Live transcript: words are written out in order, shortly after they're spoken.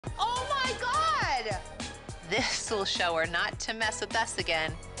This will show her not to mess with us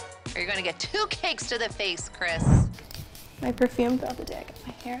again, or you're gonna get 2 cakes to the face, Chris. My perfume throughout the day. I get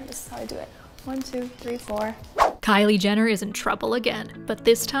my hair. This is how I do it. 1, 2, 3, 4. Kylie Jenner is in trouble again, but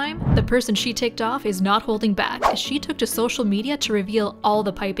this time, the person she ticked off is not holding back as she took to social media to reveal all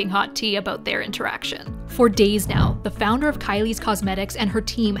the piping hot tea about their interaction. For days now, the founder of Kylie's Cosmetics and her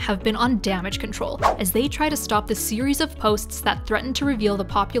team have been on damage control as they try to stop the series of posts that threaten to reveal the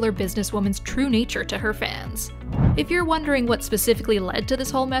popular businesswoman's true nature to her fans. If you're wondering what specifically led to this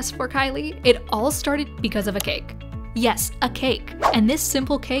whole mess for Kylie, it all started because of a cake. Yes, a cake. And this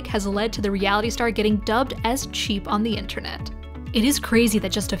simple cake has led to the reality star getting dubbed as cheap on the internet. It is crazy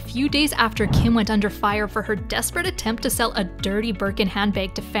that just a few days after Kim went under fire for her desperate attempt to sell a dirty Birkin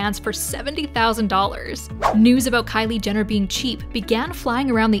handbag to fans for $70,000, news about Kylie Jenner being cheap began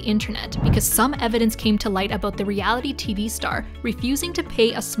flying around the internet because some evidence came to light about the reality TV star refusing to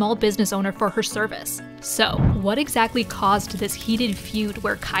pay a small business owner for her service. So, what exactly caused this heated feud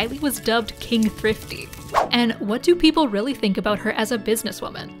where Kylie was dubbed King Thrifty? And what do people really think about her as a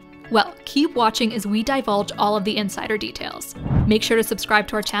businesswoman? Well, keep watching as we divulge all of the insider details. Make sure to subscribe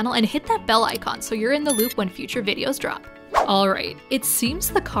to our channel and hit that bell icon so you're in the loop when future videos drop. Alright, it seems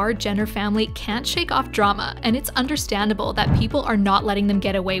the Kylie Jenner family can't shake off drama, and it's understandable that people are not letting them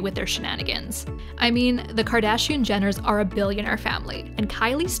get away with their shenanigans. I mean, the Kardashian Jenners are a billionaire family, and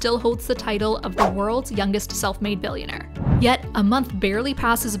Kylie still holds the title of the world's youngest self-made billionaire. Yet, a month barely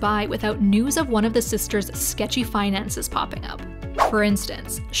passes by without news of one of the sisters' sketchy finances popping up. For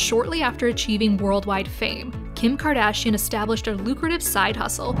instance, shortly after achieving worldwide fame, Kim Kardashian established a lucrative side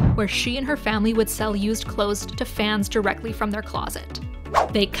hustle where she and her family would sell used clothes to fans directly from their closet.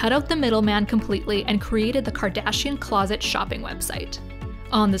 They cut out the middleman completely and created the Kardashian Closet shopping website.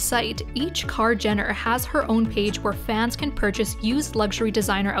 On the site, each Kylie Jenner has her own page where fans can purchase used luxury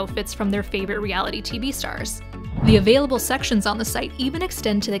designer outfits from their favorite reality TV stars. The available sections on the site even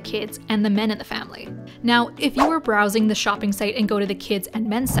extend to the kids and the men in the family. Now, if you were browsing the shopping site and go to the kids and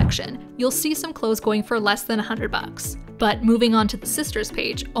men's section, you'll see some clothes going for less than $100. But moving on to the sisters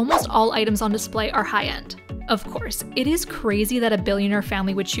page, almost all items on display are high-end. Of course, it is crazy that a billionaire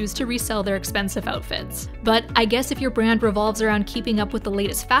family would choose to resell their expensive outfits. But I guess if your brand revolves around keeping up with the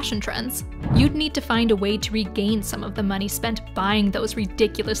latest fashion trends, you'd need to find a way to regain some of the money spent buying those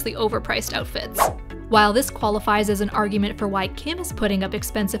ridiculously overpriced outfits. While this qualifies as an argument for why Kim is putting up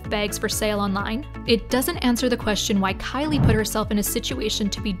expensive bags for sale online, it doesn't answer the question why Kylie put herself in a situation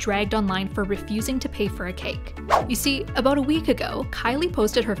to be dragged online for refusing to pay for a cake. You see, about a week ago, Kylie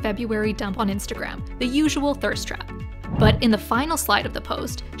posted her February dump on Instagram, the usual thirst trap. But in the final slide of the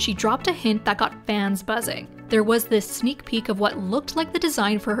post, she dropped a hint that got fans buzzing. There was this sneak peek of what looked like the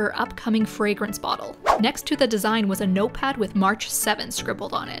design for her upcoming fragrance bottle. Next to the design was a notepad with March 7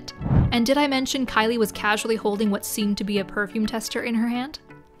 scribbled on it. And did I mention Kylie was casually holding what seemed to be a perfume tester in her hand?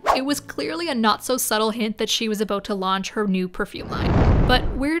 It was clearly a not-so-subtle hint that she was about to launch her new perfume line. But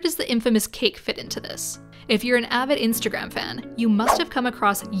where does the infamous cake fit into this? If you're an avid Instagram fan, you must have come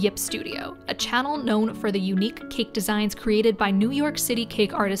across Yip Studio, a channel known for the unique cake designs created by New York City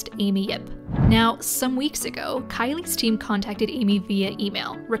cake artist Amy Yip. Now, some weeks ago, Kylie's team contacted Amy via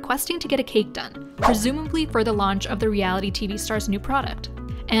email, requesting to get a cake done, presumably for the launch of the reality TV star's new product.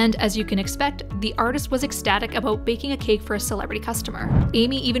 And as you can expect, the artist was ecstatic about baking a cake for a celebrity customer.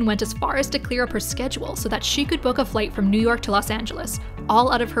 Amy even went as far as to clear up her schedule so that she could book a flight from New York to Los Angeles, all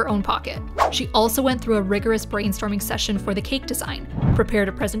out of her own pocket. She also went through a rigorous brainstorming session for the cake design, prepared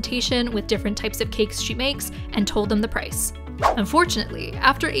a presentation with different types of cakes she makes, and told them the price. Unfortunately,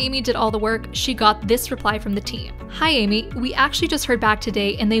 after Amy did all the work, she got this reply from the team. "Hi Amy, we actually just heard back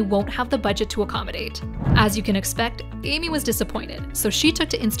today and they won't have the budget to accommodate." As you can expect, Amy was disappointed, so she took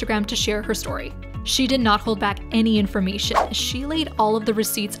to Instagram to share her story. She did not hold back any information as she laid all of the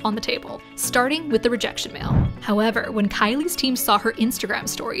receipts on the table, starting with the rejection mail. However, when Kylie's team saw her Instagram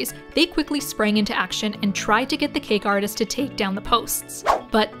stories, they quickly sprang into action and tried to get the cake artist to take down the posts.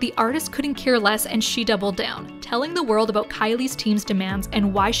 But the artist couldn't care less and she doubled down, telling the world about Kylie's team's demands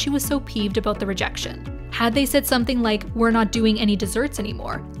and why she was so peeved about the rejection. Had they said something like, "We're not doing any desserts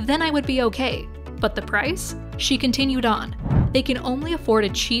anymore," then I would be okay. But the price? She continued on. They can only afford a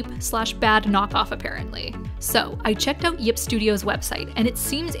cheap/bad knockoff apparently. So I checked out Yip Studio's website and it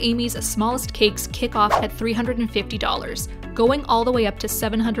seems Amy's smallest cakes kick off at $350, going all the way up to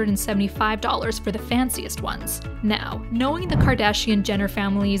 $775 for the fanciest ones. Now, knowing the Kardashian Jenner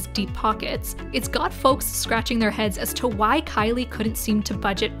family's deep pockets, it's got folks scratching their heads as to why Kylie couldn't seem to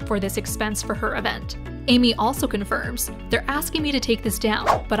budget for this expense for her event. Amy also confirms, "They're asking me to take this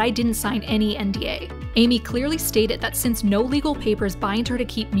down, but I didn't sign any NDA." Amy clearly stated that since no legal papers bind her to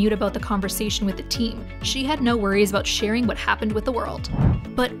keep mute about the conversation with the team, she had no worries about sharing what happened with the world.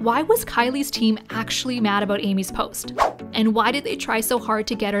 But why was Kylie's team actually mad about Amy's post? And why did they try so hard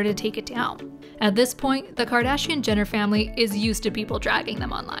to get her to take it down? At this point, the Kardashian-Jenner family is used to people dragging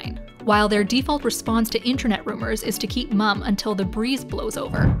them online. While their default response to internet rumors is to keep mum until the breeze blows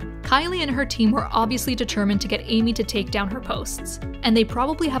over, Kylie and her team were obviously determined to get Amy to take down her posts. And they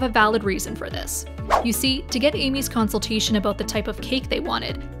probably have a valid reason for this. You see, to get Amy's consultation about the type of cake they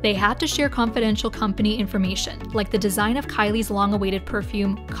wanted, they had to share confidential company information, like the design of Kylie's long-awaited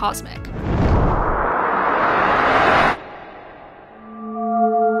perfume, Cosmic.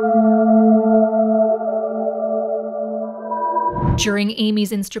 During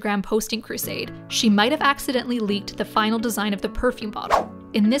Amy's Instagram posting crusade, she might have accidentally leaked the final design of the perfume bottle.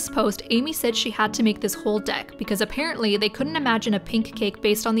 In this post, Amy said she had to make this whole deck because apparently they couldn't imagine a pink cake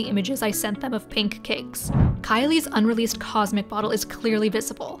based on the images I sent them of pink cakes. Kylie's unreleased Cosmic bottle is clearly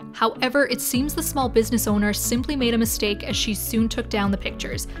visible. However, it seems the small business owner simply made a mistake as she soon took down the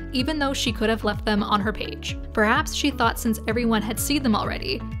pictures, even though she could have left them on her page. Perhaps she thought since everyone had seen them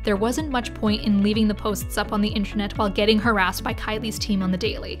already, there wasn't much point in leaving the posts up on the internet while getting harassed by Kylie's team on the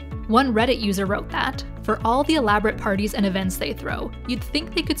daily. One Reddit user wrote that, for all the elaborate parties and events they throw, you'd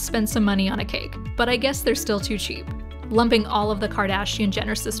think they could spend some money on a cake, but I guess they're still too cheap. Lumping all of the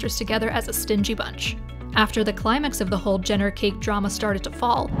Kardashian-Jenner sisters together as a stingy bunch. After the climax of the whole Jenner cake drama started to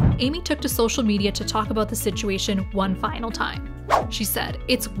fall, Amy took to social media to talk about the situation one final time. She said,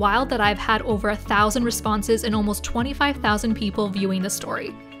 "It's wild that I've had over 1,000 responses and almost 25,000 people viewing the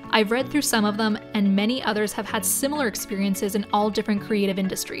story. I've read through some of them, and many others have had similar experiences in all different creative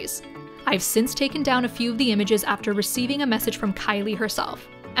industries. I've since taken down a few of the images after receiving a message from Kylie herself.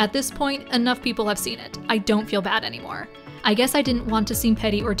 At this point, enough people have seen it. I don't feel bad anymore. I guess I didn't want to seem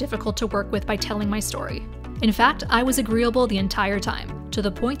petty or difficult to work with by telling my story. In fact, I was agreeable the entire time, to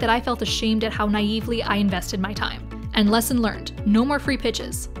the point that I felt ashamed at how naively I invested my time. And lesson learned, no more free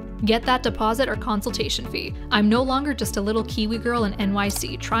pitches. Get that deposit or consultation fee. I'm no longer just a little Kiwi girl in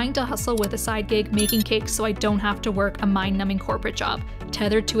NYC trying to hustle with a side gig making cakes so I don't have to work a mind-numbing corporate job,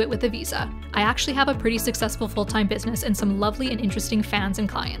 tethered to it with a visa. I actually have a pretty successful full-time business and some lovely and interesting fans and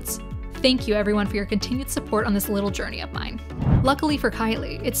clients. Thank you everyone for your continued support on this little journey of mine." Luckily for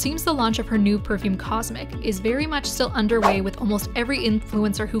Kylie, it seems the launch of her new perfume Cosmic is very much still underway, with almost every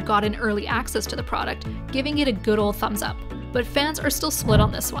influencer who got an early access to the product giving it a good old thumbs up. But fans are still split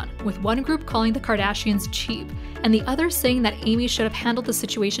on this one, with one group calling the Kardashians cheap, and the others saying that Amy should have handled the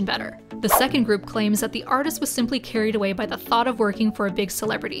situation better. The second group claims that the artist was simply carried away by the thought of working for a big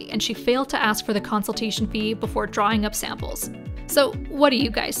celebrity, and she failed to ask for the consultation fee before drawing up samples. So what do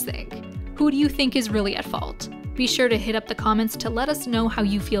you guys think? Who do you think is really at fault? Be sure to hit up the comments to let us know how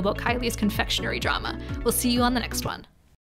you feel about Kylie's confectionery drama. We'll see you on the next one.